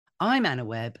I'm Anna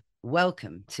Webb.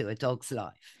 Welcome to A Dog's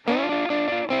Life. Hey,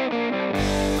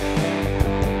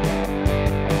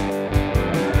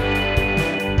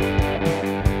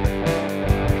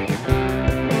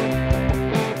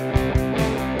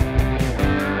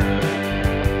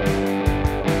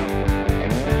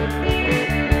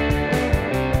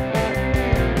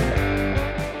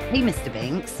 Mr.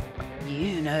 Binks,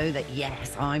 you know that,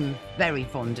 yes, I'm very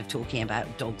fond of talking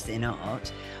about dogs in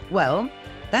art. Well,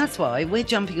 that's why we're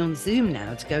jumping on Zoom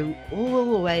now to go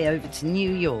all the way over to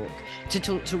New York to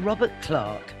talk to Robert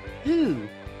Clarke, who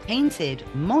painted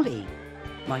Molly,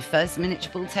 my first miniature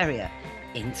bull terrier,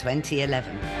 in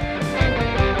 2011.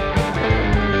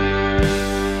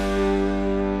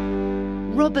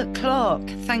 Robert Clarke,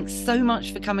 thanks so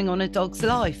much for coming on A Dog's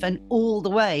Life and all the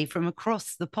way from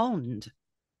across the pond.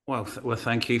 Well,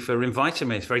 thank you for inviting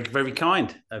me. It's very, very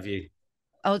kind of you.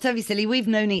 Oh, don't be silly. We've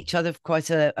known each other for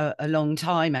quite a long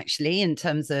time, actually, in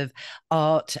terms of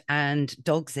art and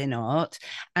dogs in art.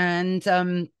 And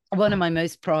one of my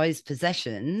most prized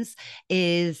possessions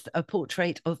is a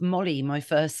portrait of Molly, my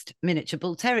first miniature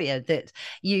bull terrier, that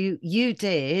you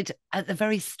did at the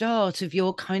very start of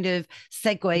your kind of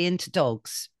segue into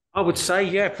dogs. I would say,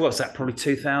 yeah, what's that? Probably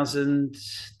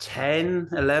 2010,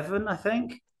 11, I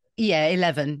think. Yeah,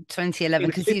 2011,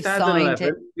 because you signed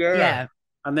it. Yeah.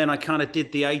 And then I kind of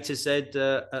did the A to Z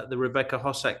at the Rebecca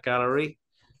Hossack Gallery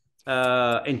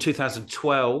in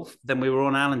 2012. Then we were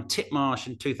on Alan Titmarsh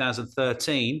in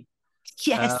 2013.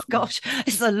 Yes, gosh,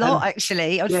 it's a lot,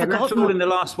 actually. I'd forgotten. That's all in the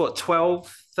last,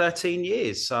 12, 13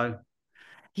 years. So,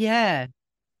 yeah.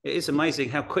 It is amazing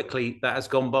how quickly that has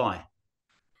gone by.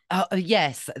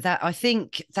 Yes, that I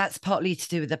think that's partly to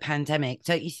do with the pandemic,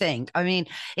 don't you think? I mean,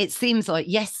 it seems like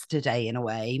yesterday in a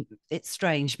way. It's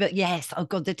strange, but yes, oh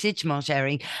God, the Titchmarsh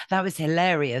airing, that was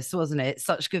hilarious, wasn't it?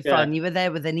 Such good fun. You were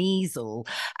there with an easel,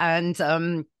 and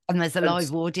there's a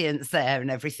live audience there and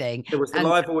everything. There was a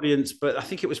live audience, but I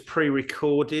think it was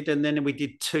pre-recorded, and then we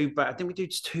did two back. I think we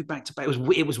did two back to back.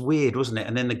 It was weird, wasn't it?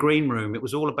 And then the green room, it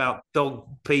was all about dog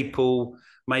people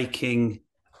making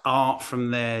art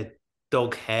from their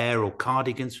dog hair or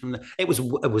cardigans from the. It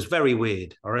was very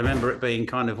weird. I remember it being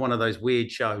kind of one of those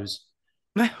weird shows.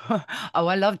 Oh,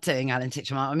 I love doing Alan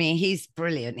Titchmarsh. I mean, he's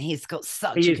brilliant. He's got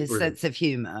such a good sense of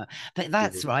humour. But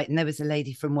that's right. And there was a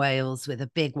lady from Wales with a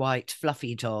big white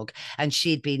fluffy dog, and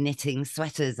she'd be knitting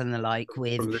sweaters and the like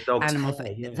with animals.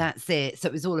 That's it. So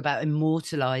it was all about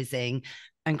immortalising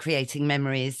and creating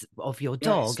memories of your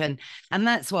dog. Yes. And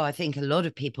that's why I think a lot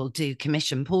of people do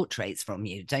commission portraits from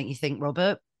you, don't you think,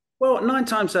 Robert? Well, 9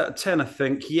 times out of 10, I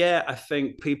think, I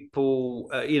think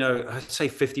people, I'd say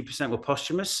 50% were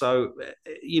posthumous. So,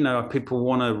 people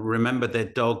want to remember their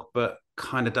dog, but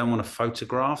kind of don't want to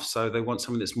photograph. So they want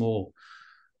something that's more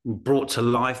brought to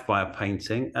life by a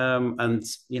painting. I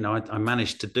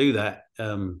managed to do that. I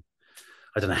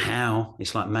don't know how.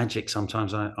 It's like magic.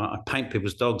 Sometimes I paint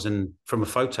people's dogs and from a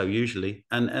photo usually,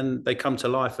 and they come to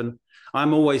life. And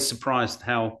I'm always surprised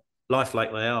how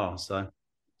lifelike they are. So.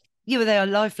 Yeah, they are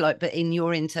lifelike, but in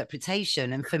your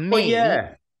interpretation. And for me,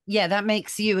 that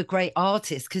makes you a great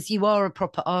artist, because you are a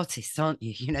proper artist, aren't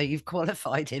you? You know, you've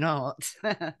qualified in art.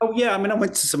 Oh, yeah. I mean, I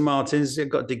went to St. Martin's, I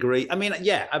got a degree. I mean,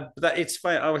 it's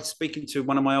funny. I was speaking to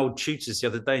one of my old tutors the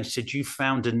other day, and she said, you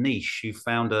found a niche. You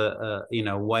found a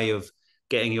way of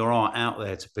getting your art out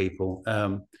there to people,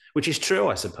 which is true,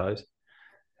 I suppose.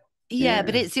 Yeah,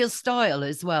 but it's your style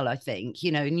as well, I think,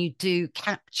 and you do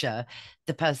capture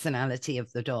the personality of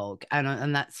the dog.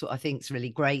 And that's what I think is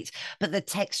really great. But the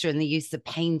texture and the use of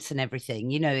paint and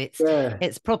everything,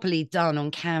 it's properly done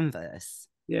on canvas.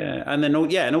 Yeah. And then,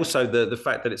 and also the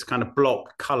fact that it's kind of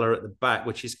block color at the back,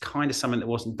 which is kind of something that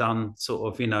wasn't done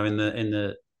sort of, in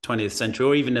the 20th century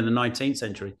or even in the 19th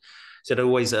century. So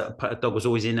always a dog was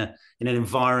always in an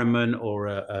environment or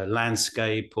a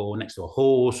landscape or next to a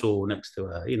horse or next to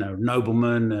a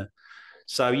nobleman.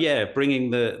 Bringing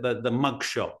the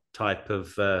mugshot type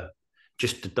of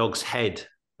just the dog's head.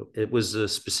 It was a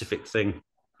specific thing.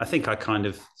 I think I kind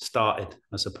of started,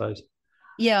 I suppose.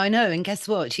 Yeah, I know. And guess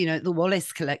what? The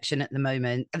Wallace collection at the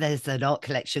moment, there's an art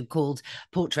collection called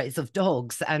Portraits of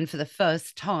Dogs. And for the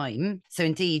first time, so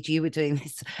indeed, you were doing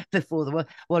this before the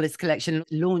Wallace collection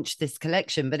launched this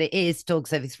collection, but it is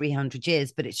dogs over 300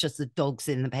 years, but it's just the dogs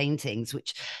in the paintings,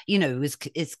 which,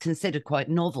 is considered quite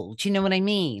novel. Do you know what I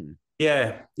mean?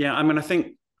 Yeah. I mean, I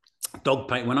think dog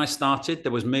paint, when I started,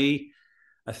 there was me,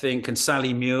 I think, and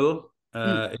Sally Muir.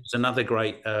 It was another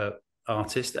great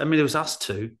artist. I mean, it was us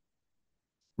two.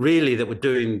 Really, that were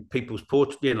doing people's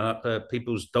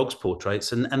people's dogs'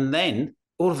 portraits, and then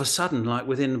all of a sudden, like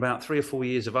within about 3 or 4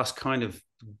 years of us kind of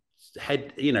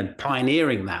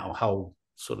pioneering that whole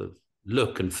sort of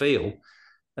look and feel,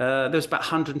 there was about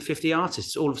 150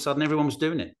 artists. All of a sudden, everyone was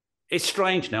doing it. It's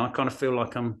strange now. I kind of feel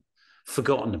like I'm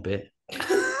forgotten a bit.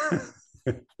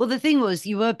 Well, the thing was,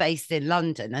 you were based in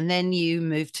London and then you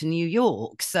moved to New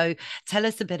York. So tell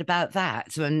us a bit about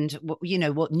that and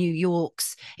what New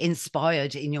York's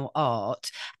inspired in your art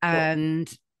and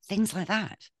things like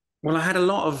that. Well, I had a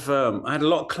lot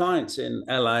of clients in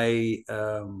LA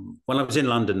when I was in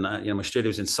London. My studio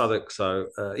was in Southwark, so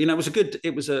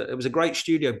it was a great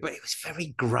studio, but it was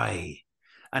very grey,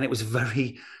 and it was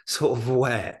very sort of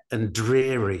wet and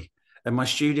dreary, and my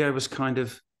studio was kind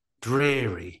of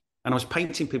dreary, and I was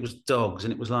painting people's dogs,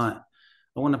 and it was like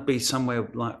I want to be somewhere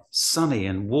like sunny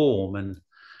and warm,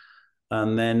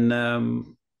 and then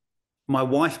my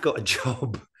wife got a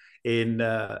job in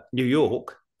New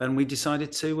York. And we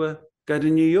decided to go to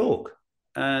New York.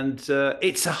 And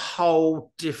it's a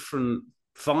whole different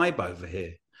vibe over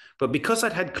here. But because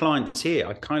I'd had clients here,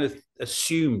 I kind of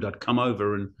assumed I'd come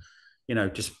over and,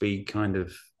 just be kind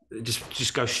of,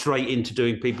 just go straight into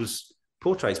doing people's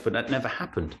portraits. But that never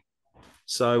happened.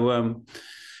 So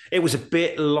it was a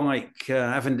bit like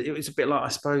I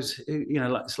suppose,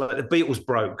 it's like the Beatles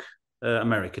broke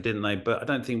America, didn't they? But I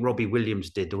don't think Robbie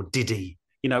Williams did, or did he?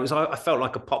 I felt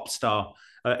like a pop star.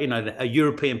 A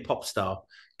European pop star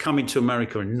coming to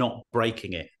America and not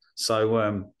breaking it.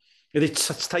 So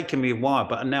it's taken me a while,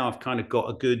 but now I've kind of got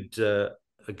a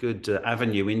good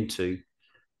avenue into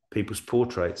people's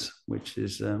portraits, which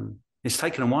is it's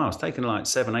taken a while. It's taken like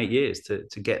 7-8 years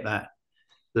to get that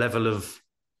level of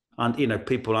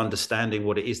people understanding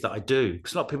what it is that I do,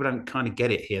 because a lot of people don't kind of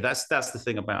get it here. That's the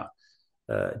thing about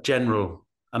general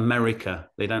America.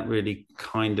 They don't really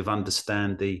kind of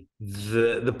understand the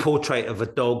portrait of a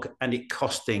dog and it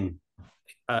costing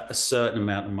a certain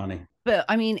amount of money. But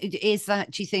I mean, is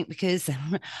that, do you think, because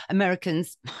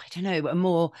Americans, I don't know, are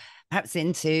more perhaps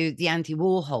into the Andy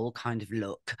Warhol kind of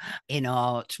look in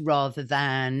art rather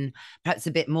than perhaps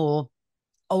a bit more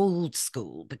old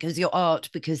school, because your art,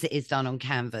 because it is done on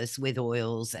canvas with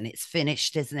oils and it's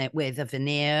finished, isn't it, with a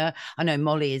veneer? I know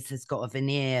Molly's has got a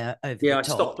veneer over the top. I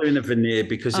stopped doing the veneer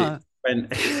because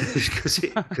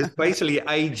because basically it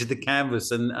aged the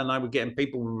canvas, and I were getting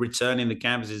people returning the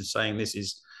canvases and saying this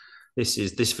is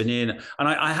this veneer, and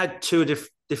I had two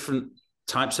different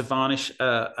types of varnish,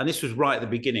 and this was right at the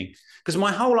beginning, because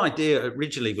my whole idea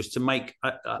originally was to make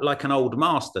like an old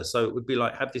master, so it would be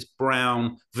like have this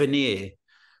brown veneer.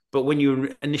 But when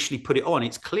you initially put it on,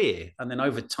 it's clear, and then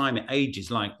over time it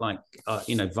ages like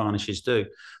varnishes do.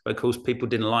 But of course, people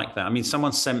didn't like that. I mean,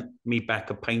 someone sent me back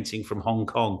a painting from Hong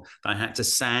Kong that I had to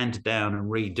sand down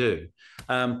and redo,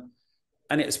 and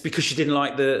it's because she didn't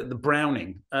like the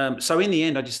browning. So in the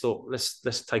end, I just thought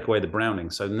let's take away the browning.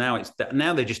 So now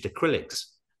they're just acrylics.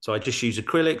 So I just use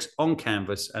acrylics on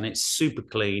canvas, and it's super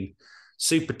clean,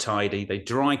 super tidy. They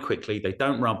dry quickly. They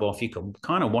don't rub off. You can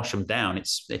kind of wash them down.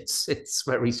 It's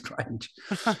very strange.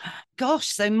 Gosh,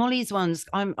 so Molly's ones,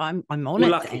 I'm on You're it.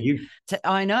 Lucky.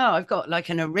 I know. I've got like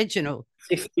an original.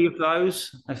 50 of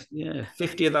those. Yeah,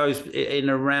 50 of those in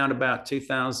around about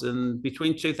 2000,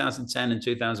 between 2010 and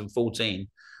 2014.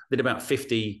 Did about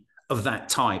 50 of that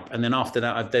type, and then after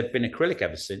that, they've been acrylic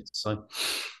ever since. So.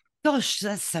 Gosh,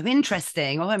 that's so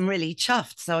interesting. Oh, I'm really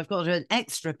chuffed. So I've got an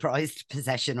extra prized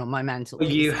possession on my mantelpiece.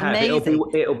 Well, you have. It'll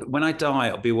be, when I die,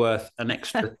 it'll be worth an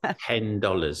extra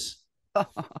 $10.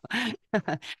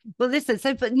 Well, listen,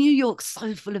 but New York's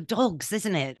so full of dogs,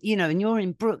 isn't it? And you're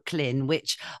in Brooklyn,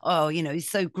 which, is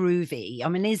so groovy. I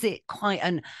mean, is it quite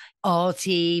an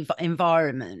arty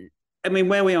environment? I mean,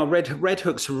 where we are, Red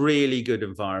Hook's a really good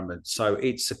environment. So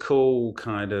it's a cool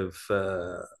kind of...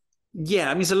 I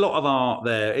mean, there's a lot of art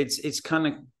there. It's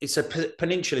a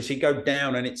peninsula. So you go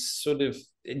down, and it's sort of,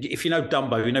 if you know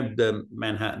Dumbo, you know the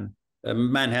Manhattan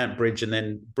Bridge, and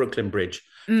then Brooklyn Bridge.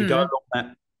 If you go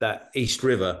along that East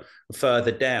River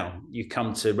further down, you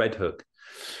come to Red Hook,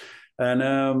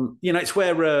 and it's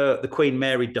where the Queen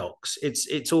Mary docks.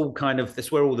 It's all kind of,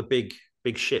 that's where all the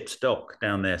big ships dock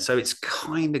down there. So it's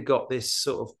kind of got this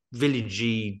sort of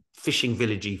fishing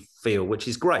villagey feel, which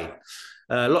is great.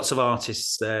 Lots of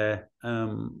artists there,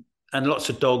 and lots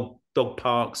of dog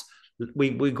parks.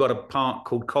 We've got a park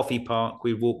called Coffee Park.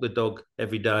 We walk the dog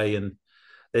every day, and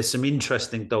there's some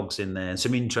interesting dogs in there and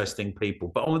some interesting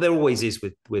people. But there always is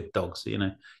with dogs.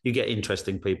 You get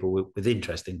interesting people with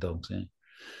interesting dogs. Yeah.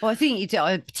 Well, I think you do,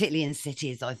 particularly in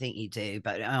cities, I think you do,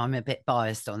 but I'm a bit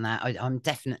biased on that. I'm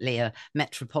definitely a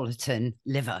metropolitan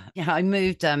liver. Yeah, I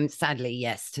moved, sadly,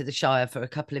 yes, to the Shire for a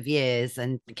couple of years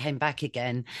and came back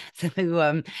again. So,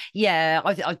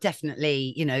 I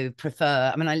definitely,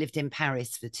 prefer, I mean, I lived in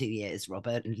Paris for 2 years,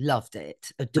 Robert, and loved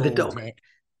it, adored it.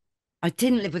 I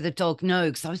didn't live with a dog, no,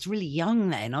 because I was really young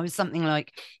then. I was something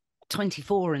like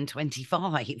 24 and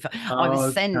 25. I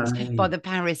was sent by Okay. the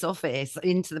Paris office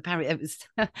into the Paris. It was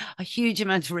a huge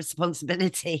amount of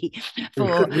responsibility You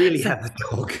for. couldn't really So, have a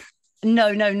dog.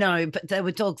 no, no, no. But there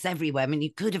were dogs everywhere. I mean,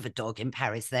 you could have a dog in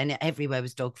Paris then. Everywhere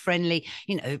was dog friendly.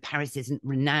 You know, Paris isn't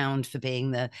renowned for being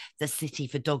the city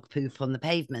for dog poop on the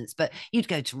pavements, but you'd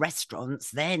go to restaurants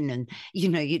then and, you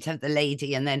know, you'd have the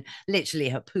lady and then literally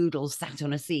her poodle sat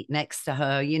on a seat next to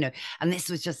her, you know, and this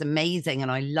was just amazing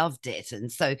and I loved it.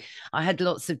 And so I had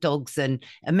lots of dogs and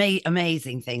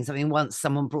amazing things. I mean, once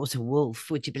someone brought a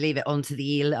wolf, would you believe it, onto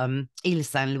the Ile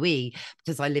Saint Louis,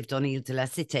 because I lived on Ile de la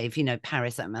Cité, if you know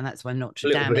Paris, and that's where A Notre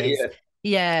little Dame bit, is. yeah.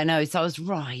 Yeah, no, so I was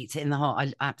right in the heart.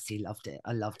 I absolutely loved it.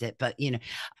 I loved it. But, you know,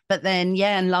 but then,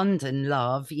 yeah, in London,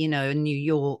 love, you know, in New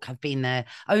York, I've been there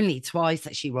only twice,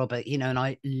 actually, Robert, you know, and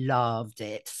I loved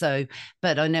it. So,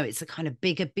 but I know it's a kind of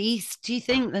bigger beast, do you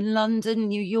think, than London,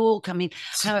 New York? I mean,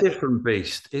 It's a how, different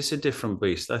beast. It's a different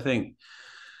beast. I think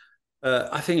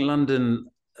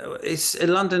London.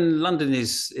 London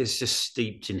is just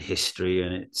steeped in history,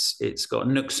 and it's got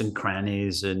nooks and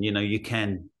crannies, and you know you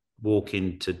can walk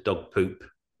into dog poop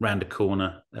round a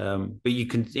corner, but you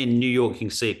can in New York you can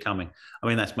see it coming. I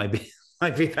mean that's maybe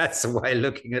maybe that's the way of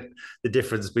looking at the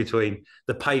difference between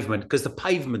the pavement, because the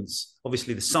pavements,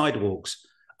 obviously the sidewalks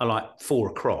are like four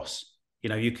across. You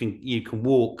know you can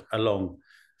walk along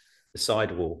the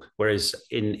sidewalk. Whereas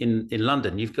in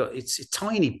London, you've got it's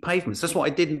tiny pavements. That's what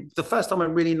I did. The first time I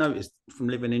really noticed from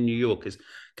living in New York is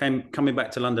coming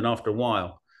back to London after a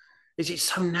while. Is it's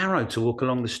so narrow to walk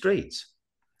along the streets.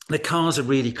 The cars are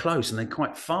really close and they're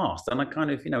quite fast. And I kind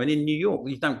of, and in New York,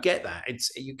 you don't get that.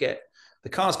 You get the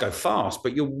cars go fast,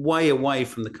 but you're way away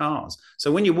from the cars.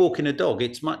 So when you're walking a dog,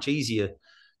 it's much easier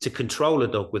to control a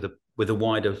dog with a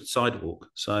wider sidewalk.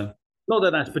 So not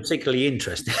that that's particularly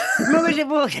interesting.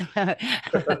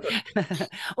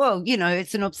 Well, you know,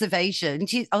 it's an observation.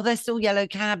 Are there still yellow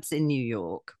cabs in New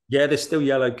York? Yeah, there's still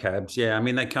yellow cabs. Yeah, I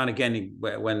mean they kind of again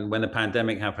when the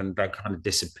pandemic happened, they kind of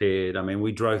disappeared. I mean,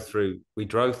 we drove through.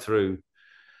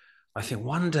 I think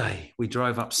one day we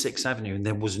drove up Sixth Avenue and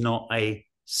there was not a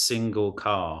single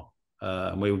car.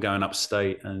 And we were going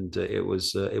upstate, and it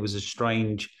was a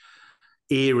strange,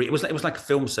 eerie. It was like a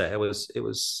film set. It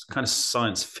was kind of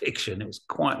science fiction. It was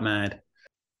quite mad.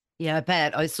 Yeah, I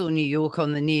bet. I saw New York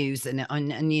on the news and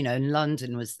you know,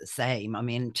 London was the same. I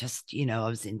mean, just, you know, I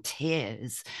was in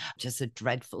tears. Just a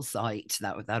dreadful sight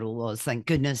that all was. Thank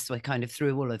goodness we're kind of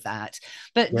through all of that.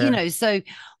 But, you Yeah. know, so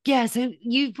yeah, so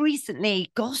you've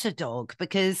recently got a dog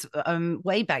because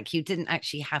way back you didn't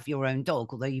actually have your own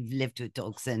dog, although you've lived with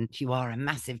dogs and you are a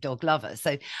massive dog lover.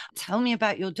 So tell me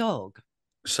about your dog.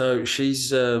 So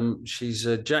she's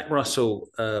a Jack Russell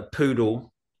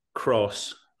poodle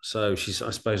cross. So she's,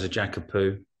 I suppose, a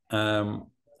Jackapoo. But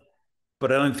I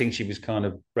don't think she was kind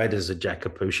of bred as a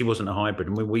Jackapoo. She wasn't a hybrid,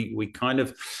 and we kind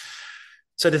of.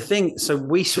 So the thing, so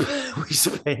we we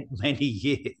spent many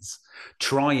years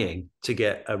trying to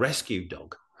get a rescue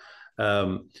dog.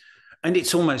 Um, and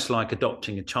it's almost like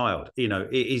adopting a child.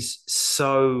 It is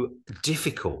so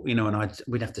difficult. And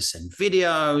we'd have to send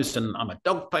videos, and I'm a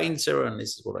dog painter, and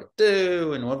this is what I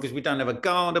do. And obviously, we don't have a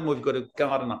garden. We've got a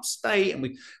garden upstate,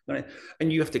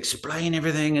 and you have to explain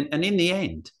everything. And in the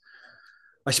end,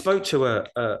 I spoke to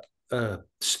a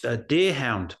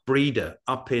deerhound breeder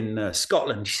up in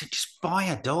Scotland. She said, just buy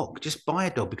a dog. Just buy a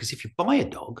dog. Because if you buy a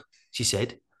dog, she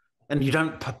said, and you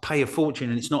don't pay a fortune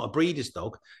and it's not a breeder's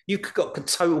dog, you've got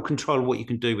total control of what you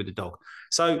can do with the dog.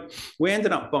 So we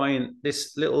ended up buying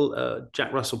this little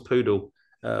Jack Russell poodle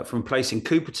from a place in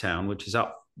Coopertown, which is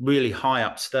up really high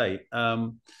upstate.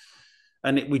 And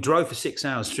we drove for 6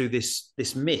 hours through this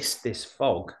mist, this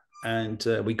fog. And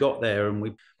we got there and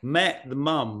we met the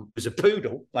mum, who was a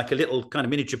poodle, like a little kind of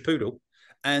miniature poodle.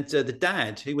 And the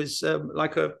dad, who was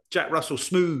like a Jack Russell,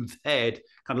 smooth haired,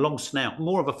 kind of long snout,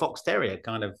 more of a fox terrier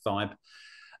kind of vibe.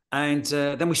 And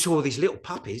then we saw these little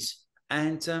puppies,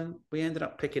 and we ended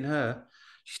up picking her.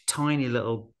 She's a tiny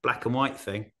little black and white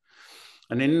thing.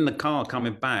 And then in the car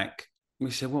coming back, we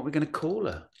said, what are we going to call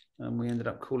her? And we ended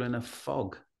up calling her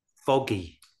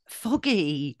Foggy.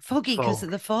 Foggy because of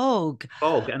the fog.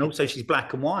 And also she's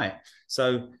black and white.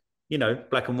 So,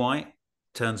 black and white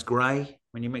turns grey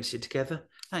when you mix it together.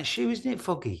 That's you, isn't it,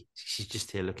 Foggy? She's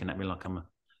just here looking at me like I'm a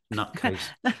nutcase.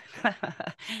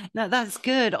 No, that's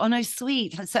good. Oh, no,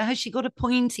 sweet. So has she got a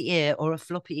pointy ear or a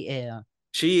floppy ear?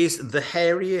 She is the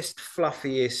hairiest,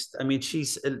 fluffiest. I mean,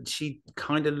 she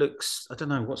kind of looks. I don't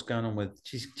know what's going on with.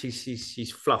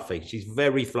 She's fluffy. She's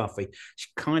very fluffy. She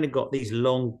kind of got these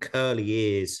long curly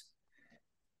ears.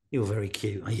 You're very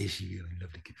cute. Oh, yes, you're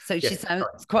lovely. So she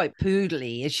sounds quite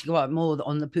poodly. Is she quite more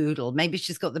on the poodle? Maybe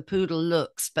she's got the poodle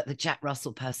looks, but the Jack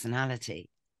Russell personality.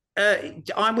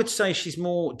 I would say she's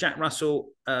more Jack Russell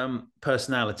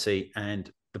personality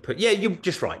and yeah, you're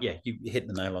just right. Yeah, you hit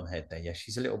the nail on the head there. Yeah,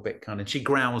 she's a little bit kind of, she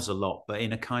growls a lot, but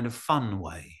in a kind of fun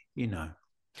way, you know.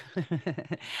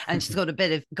 And she's got a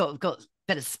bit of got a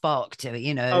bit of spark to it,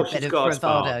 you know, a bit of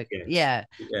bravado. Yes.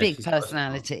 Yeah, big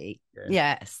personality.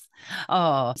 Yeah. Yes.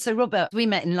 Oh, so Robert, we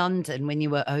met in London when you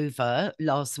were over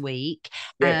last week.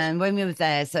 Yes. And when we were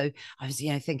there, so I was,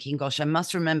 thinking, gosh, I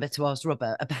must remember to ask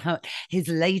Robert about his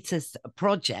latest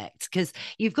project, because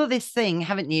you've got this thing,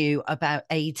 haven't you, about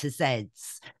A to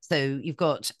Zs. So you've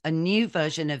got a new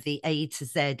version of the A to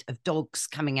Z of dogs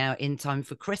coming out in time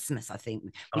for Christmas, I think.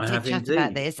 We did chat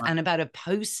about this and about a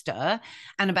poster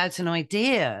and about an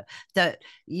idea that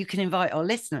you can invite our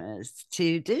listeners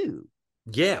to do.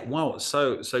 Yeah, well,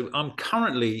 so I'm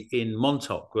currently in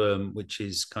Montauk, which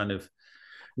is kind of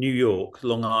New York,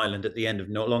 Long Island, at the end of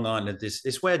Long Island. This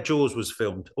is where Jaws was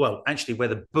filmed. Well, actually, where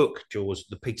the book Jaws,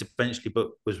 the Peter Benchley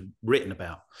book, was written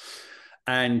about.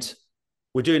 And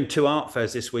we're doing 2 art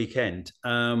fairs this weekend.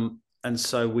 And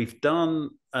so we've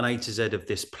done an A to Z of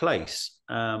this place.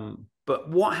 But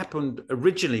what happened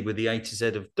originally with the A to Z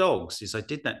of dogs is I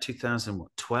did that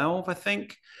 2012, I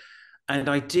think. And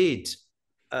I did...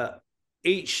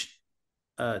 each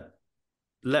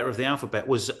letter of the alphabet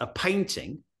was a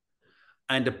painting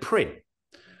and a print.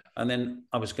 And then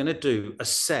I was going to do a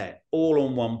set all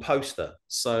on one poster.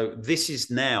 So this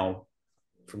is now,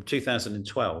 from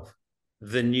 2012,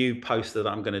 the new poster that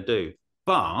I'm going to do.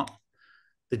 But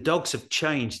the dogs have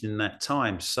changed in that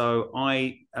time. So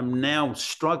I am now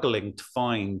struggling to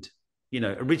find,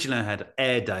 originally I had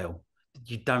Airedale.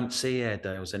 You don't see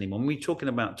Airedales anymore. When we're talking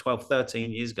about 12,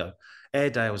 13 years ago,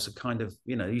 Airedales are kind of,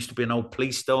 used to be an old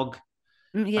police dog.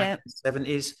 Yeah. Back in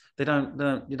the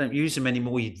 70s. You don't use them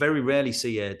anymore. You very rarely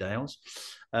see Airedales.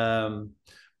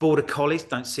 Border Collies,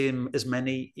 don't see them as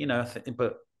many,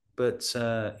 but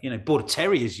Border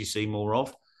Terriers you see more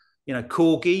of.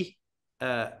 Corgi,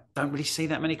 don't really see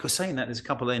that many. Because saying that, there's a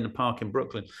couple in the park in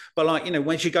Brooklyn. But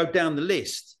once you go down the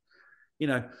list,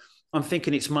 I'm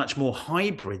thinking it's much more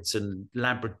hybrids and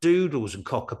Labradoodles and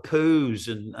Cockapoos,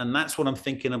 and that's what I'm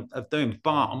thinking of doing.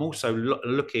 But I'm also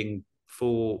looking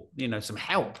for some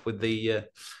help with the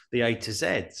A to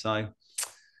Z. So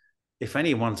if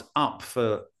anyone's up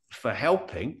for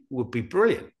helping, would be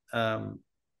brilliant,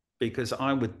 because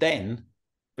I would then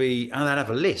I'd have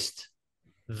a list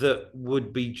that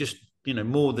would be just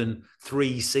more than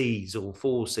 3 C's or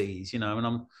 4 C's, and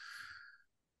I'm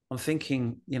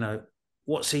thinking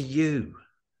what's a U?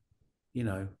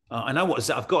 I know what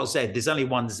I've got. Z. There's only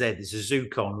one Z. There's a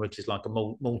Zukon, which is like a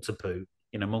multipoo,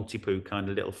 multi-poo kind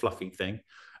of little fluffy thing,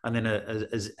 and then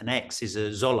an X is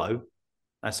a Zolo.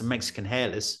 That's a Mexican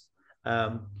hairless.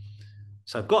 So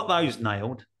I've got those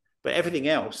nailed, but everything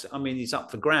else, is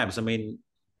up for grabs.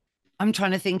 I'm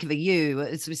trying to think of a U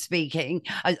as we're speaking,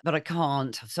 but I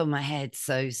can't. It's on my head,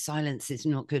 so silence is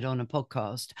not good on a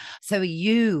podcast. So a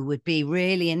U would be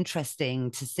really interesting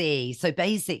to see. So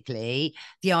basically,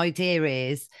 the idea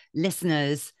is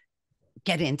listeners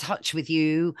get in touch with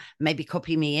you, maybe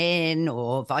copy me in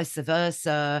or vice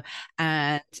versa,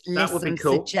 and list some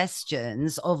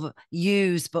suggestions of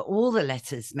U's, but all the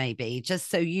letters maybe, just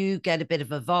so you get a bit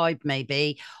of a vibe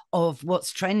maybe of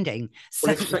what's trending. So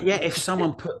if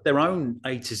someone put their own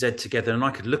A to Z together and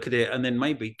I could look at it and then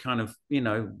maybe kind of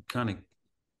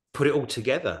put it all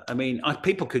together.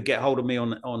 People could get hold of me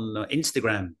on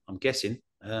Instagram, I'm guessing.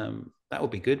 That would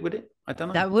be good, would it? I don't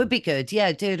know. That would be good.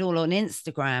 Yeah, do it all on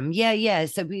Instagram. Yeah.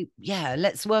 So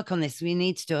let's work on this. We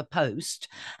need to do a post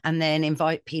and then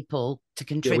invite people to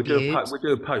contribute. Yeah, we'll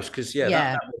do a post because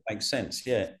that would make sense.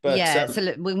 Yeah. But so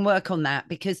look, we can work on that,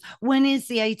 because when is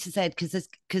the A to Z?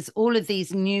 Because all of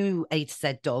these new A to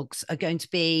Z dogs are going to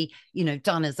be,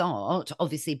 done as art,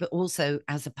 obviously, but also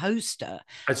as a poster.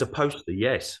 As a poster,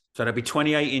 yes. So they'll be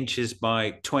 28 inches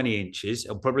by 20 inches.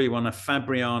 It'll probably run a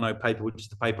Fabriano paper, which is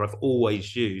the paper I've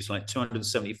always used, like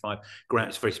 275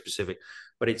 grams, very specific.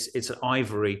 But it's an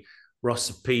ivory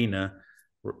Rossipina.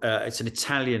 It's an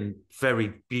Italian,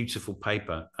 very beautiful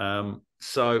paper.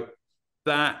 So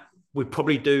that we'd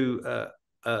probably do,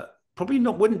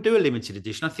 wouldn't do a limited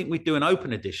edition. I think we'd do an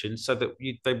open edition so that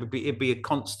it'd be a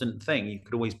constant thing. You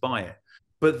could always buy it.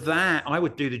 But that I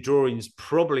would do the drawings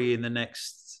probably in the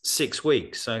next 6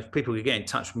 weeks. So if people could get in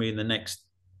touch with me in the next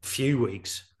few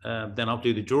weeks, then I'll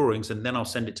do the drawings and then I'll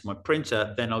send it to my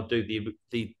printer. Then I'll do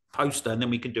the poster, and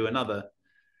then we can do another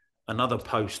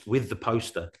post with the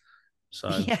poster. So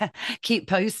yeah, keep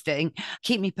posting.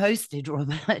 Keep me posted,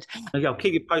 Robert. I'll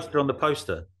keep you posted on the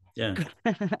poster. Yeah.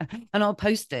 And I'll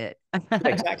post it.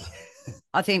 Exactly.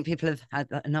 I think people have had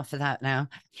enough of that now.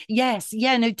 Yes,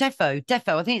 yeah, no, defo.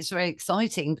 I think it's very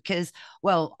exciting because,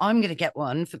 well, I'm going to get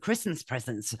one for Christmas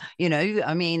presents. You know,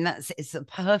 I mean, it's a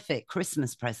perfect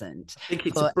Christmas present. I think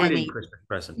it's a brilliant Christmas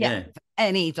present. Yeah.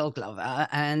 Any dog lover,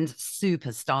 and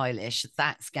super stylish.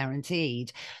 That's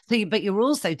guaranteed. So, but you're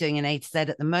also doing an A to Z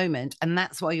at the moment, and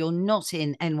that's why you're not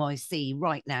in NYC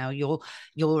right now.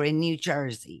 You're in New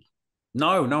Jersey.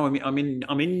 No, I'm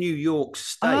in New York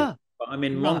State. Oh, but I'm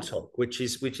in Montauk, which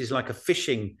is like a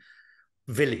fishing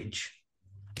village.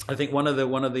 I think one of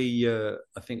the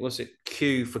I think, what's it,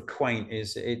 Q for quaint,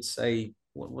 is it's a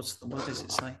what does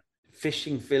it say?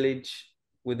 Fishing village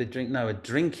with a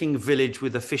drinking village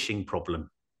with a fishing problem.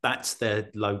 That's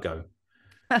their logo.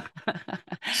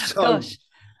 So, gosh.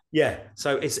 Yeah,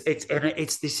 so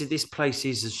this place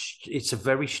is it's a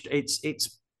very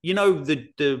it's you know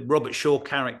the Robert Shaw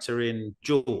character in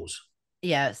Jaws.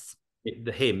 Yes.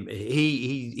 He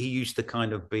used to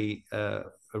kind of be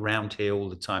around here all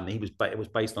the time. It was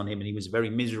based on him, and he was a very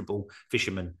miserable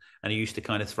fisherman, and he used to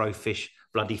kind of throw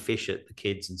bloody fish at the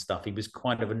kids and stuff. He was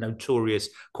kind of a notorious,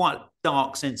 quite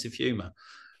dark sense of humor.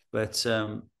 But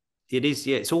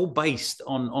it's all based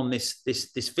on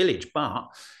this village. But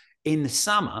in the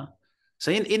summer,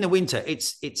 so in the winter,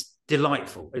 it's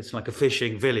delightful. It's like a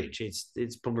fishing village.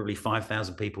 It's probably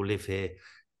 5,000 people live here.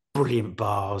 Brilliant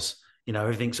bars. You know,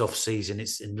 everything's off season.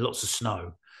 It's in lots of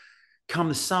snow. Come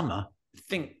the summer,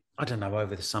 I don't know,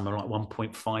 over the summer, like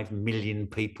 1.5 million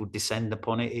people descend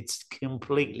upon it. It's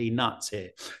completely nuts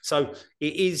here. So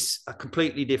it is a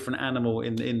completely different animal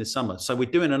in the summer. So we're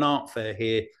doing an art fair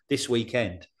here this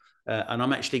weekend, and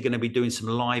I'm actually going to be doing some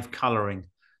live colouring.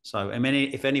 So I mean,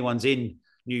 if anyone's in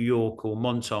New York or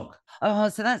Montauk. Oh,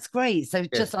 so that's great. So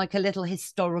just like a little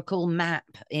historical map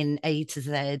in A to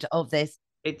Z of this.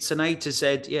 It's an A to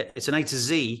Z, yeah. It's an A to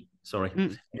Z,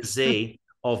 Z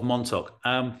of Montauk.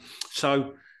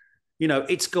 So, you know,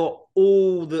 it's got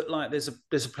all the, like, there's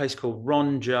a place called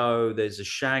Ronjo, there's a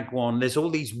Shagwan, there's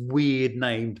all these weird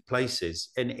named places,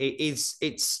 and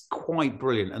it's quite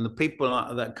brilliant. And the people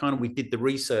that kind of we did the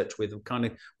research with,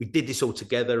 we did this all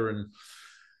together, and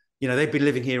you know, they've been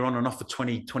living here on and off for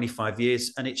 20, 25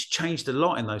 years, and it's changed a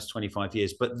lot in those 25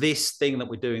 years. But this thing that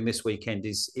we're doing this weekend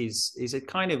is a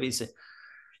kind of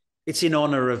it's in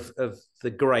honor of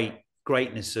the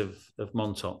greatness of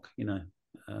Montauk, you know.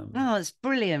 Oh, it's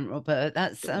brilliant, Robert.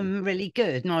 That's really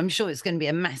good. No, I'm sure it's going to be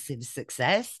a massive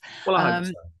success. Well, I hope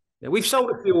so. Yeah, we've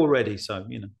sold a few already, so,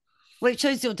 you know. Well, it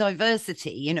shows your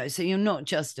diversity, you know, so you're not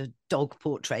just a dog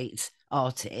portrait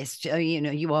artist. You know,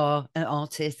 you are an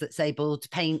artist that's able to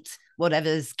paint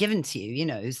whatever's given to you, you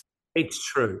know. It's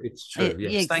true.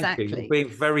 Yes. Exactly. Thank you. You're being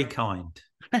very kind.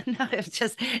 No,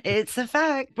 it's a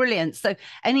fact. Brilliant. So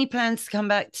any plans to come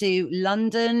back to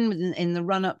London in the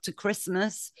run up to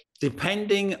Christmas?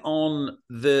 Depending on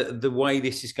the way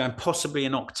this is going, possibly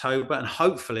in October, and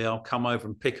hopefully I'll come over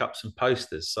and pick up some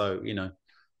posters. So, you know,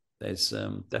 there's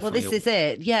definitely. Well, this is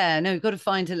it. Yeah, no, we've got to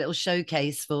find a little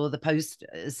showcase for the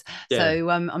posters. Yeah. So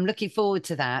I'm looking forward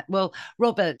to that. Well,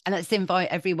 Robert, and let's invite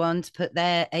everyone to put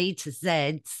their A to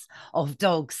Zs of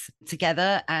dogs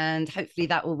together, and hopefully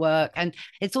that will work. And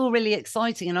it's all really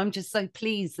exciting, and I'm just so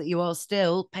pleased that you are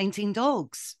still painting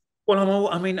dogs. Well,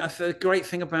 I mean, the great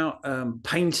thing about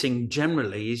painting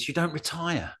generally is you don't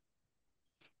retire.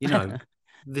 You know,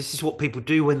 this is what people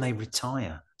do when they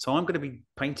retire. So I'm going to be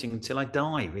painting until I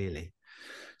die, really.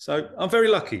 So I'm very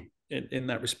lucky in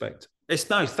that respect.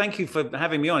 Thank you for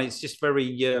having me on. It's just very,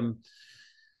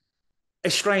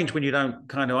 it's strange when you I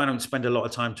don't spend a lot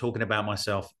of time talking about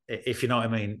myself, if you know what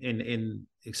I mean.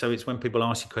 So it's when people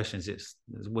ask you questions, it's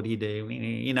what do you do?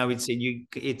 You know,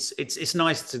 it's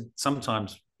nice to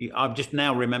sometimes. I'm just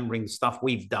now remembering stuff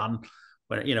we've done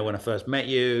when I first met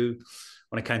you,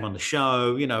 when I came on the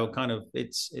show. You know, kind of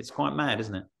it's quite mad,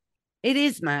 isn't it? It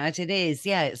is mad. It is.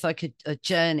 Yeah. It's like a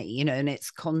journey, you know, and it's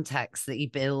contacts that you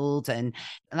build, and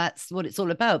that's what it's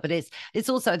all about. But it's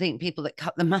also, I think, people that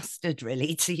cut the mustard,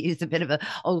 really, to use a bit of an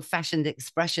old fashioned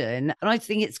expression. And I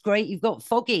think it's great. You've got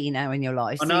Foggy now in your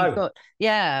life. I know.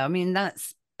 I mean,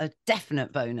 that's a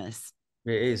definite bonus.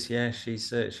 It is. Yeah. she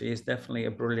is definitely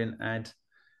a brilliant add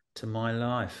to my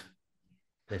life.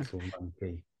 Little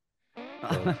monkey.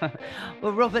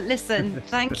 Well, Robert, listen,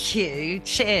 thank you.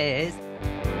 Cheers.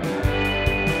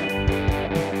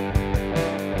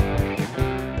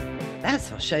 That's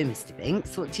our show, Mr.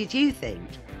 Binks. What did you think?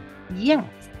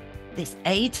 Yes, this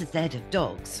A to Z of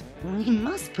dogs, we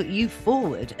must put you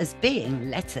forward as being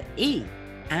letter E.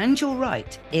 And you're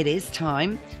right, it is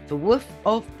time for Woof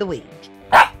of the Week.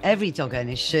 Every dog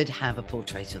owner should have a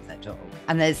portrait of their dog.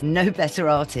 And there's no better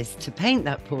artist to paint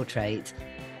that portrait,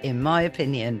 in my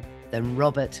opinion, than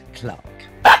Robert Clarke.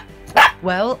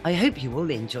 Well, I hope you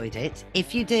all enjoyed it.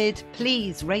 If you did,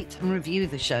 please rate and review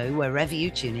the show wherever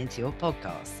you tune into your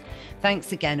podcasts.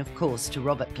 Thanks again, of course, to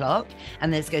Robert Clarke.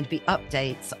 And there's going to be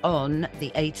updates on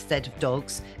the A to Z of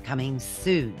dogs coming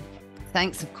soon.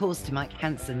 Thanks, of course, to Mike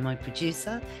Hanson, my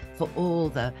producer, for all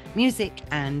the music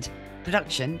and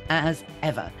production as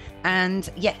ever. And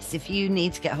yes, if you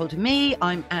need to get hold of me,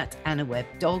 I'm at Anna Webb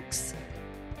Dogs.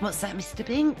 What's that, Mr.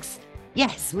 Binks?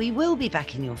 Yes, we will be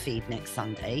back in your feed next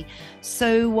Sunday.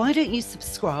 So why don't you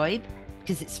subscribe?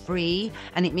 Because it's free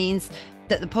and it means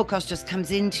that the podcast just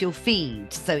comes into your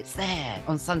feed. So it's there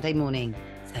on Sunday morning.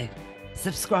 So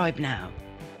subscribe now.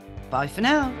 Bye for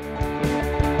now.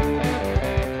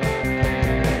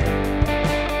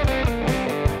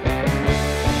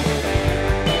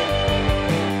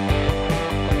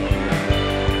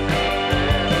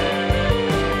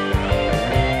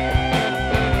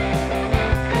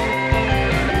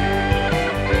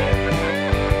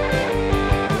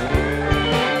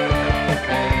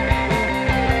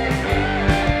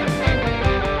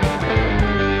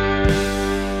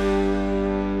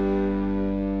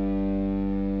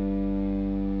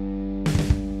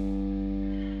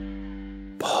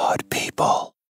 People.